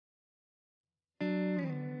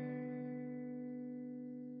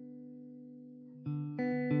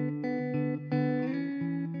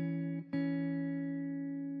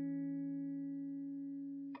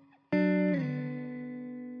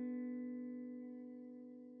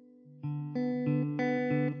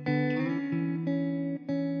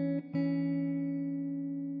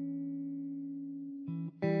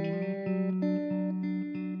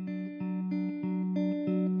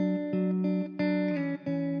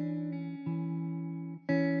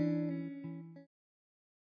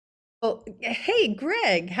Well, hey,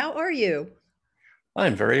 Greg, how are you?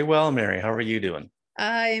 I'm very well, Mary. How are you doing?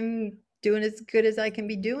 I'm doing as good as I can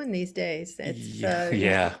be doing these days. It's Yeah, an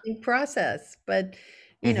yeah. interesting process, but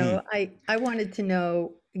hmm I wanted to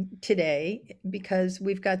know today because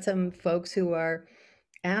we've got some folks who are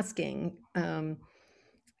asking, how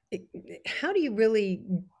do you really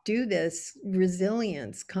do this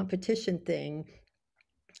resilience competition thing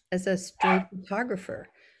as a straight photographer?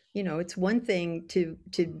 It's one thing to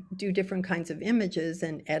do different kinds of images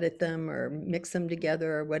and edit them or mix them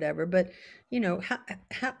together or whatever, but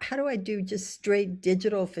how do I do just straight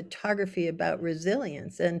digital photography about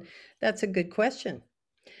resilience? And that's a good question.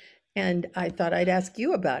 And I thought I'd ask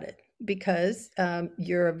you about it because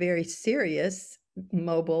you're a very serious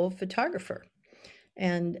mobile photographer,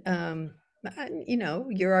 and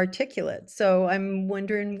you're articulate, so I'm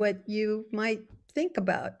wondering what you might think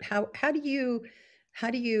about how do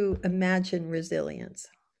you imagine resilience?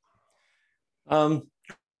 Um,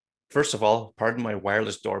 First of all, pardon my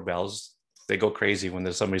wireless doorbells. They go crazy when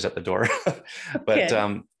there's somebody's at the door. But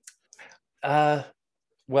Okay. uh,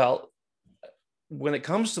 well, when it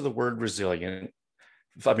comes to the word resilient,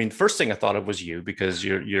 I mean, first thing I thought of was you because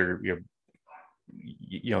you're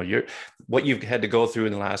what you've had to go through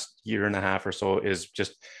in the last year and a half or so is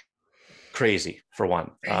just crazy for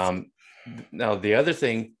one. Crazy. Now the other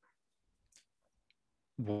thing,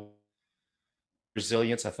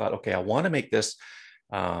 resilience, I thought, okay, I want to make this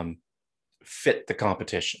um, fit the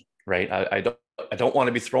competition, right? I don't want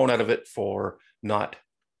to be thrown out of it for not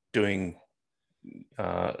doing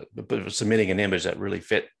submitting an image that really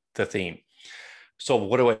fit the theme. So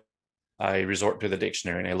what do I resort to the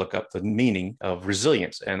dictionary and I look up the meaning of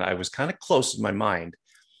resilience, and I was kind of close in my mind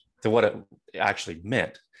to what it actually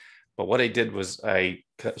meant. But what I did was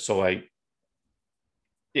so I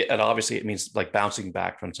it obviously it means like bouncing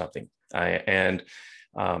back from something, and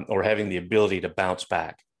or having the ability to bounce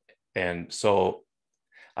back. And so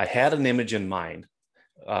I had an image in mind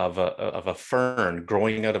of a fern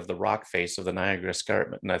growing out of the rock face of the Niagara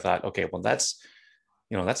Escarpment, and I thought, okay, well that's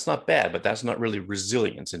not bad, but that's not really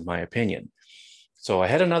resilience in my opinion. So I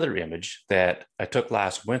had another image that I took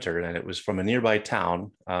last winter, and it was from a nearby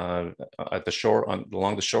town at the shore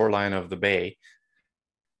along the shoreline of the bay,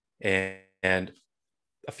 and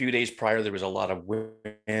a few days prior there was a lot of wind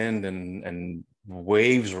and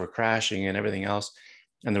waves were crashing and everything else,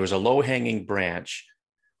 and there was a low hanging branch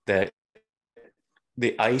that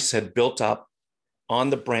the ice had built up on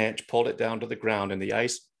the branch, pulled it down to the ground, and the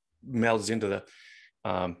ice melts into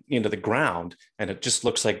the ground, and it just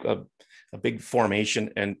looks like a big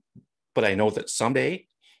formation. And but I know that someday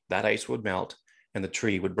that ice would melt, and the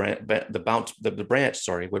tree would the branch,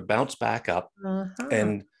 sorry, would bounce back up, Uh-huh.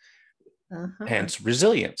 and Uh-huh. hence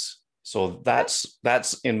resilience. So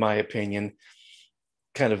that's in my opinion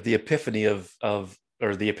kind of the epiphany of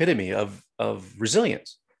or the epitome of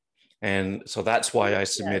resilience. And so that's why I Yeah.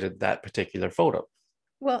 submitted that particular photo.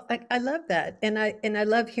 Well, I love that, and I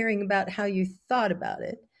love hearing about how you thought about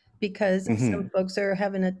it, because some Mm-hmm. folks are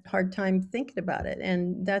having a hard time thinking about it,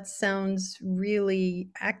 and that sounds really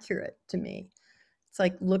accurate to me. It's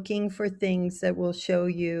like looking for things that will show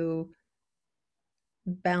you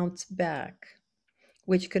bounce back,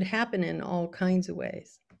 which could happen in all kinds of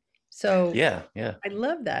ways. So Yeah, yeah. I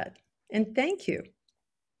love that, and thank you.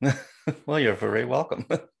 Well, you're very welcome.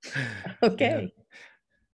 Yeah. Okay.